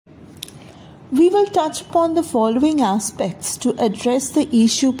We will touch upon the following aspects to address the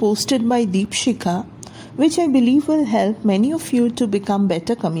issue posted by Deepshika, which I believe will help many of you to become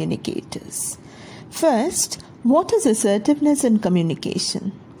better communicators. First, what is assertiveness in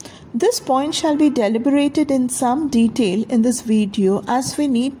communication? This point shall be deliberated in some detail in this video, as we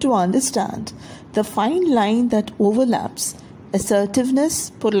need to understand the fine line that overlaps assertiveness,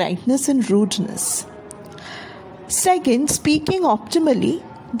 politeness, and rudeness. Second, speaking optimally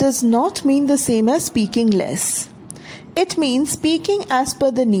does not mean the same as speaking less. It means speaking as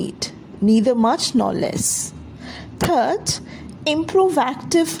per the need, neither much nor less. Third, improve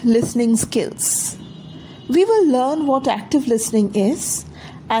active listening skills. We will learn what active listening is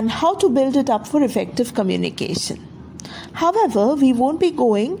and how to build it up for effective communication. However, we won't be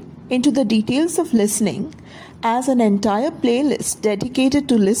going into the details of listening, as an entire playlist dedicated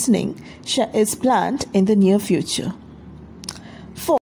to listening is planned in the near future.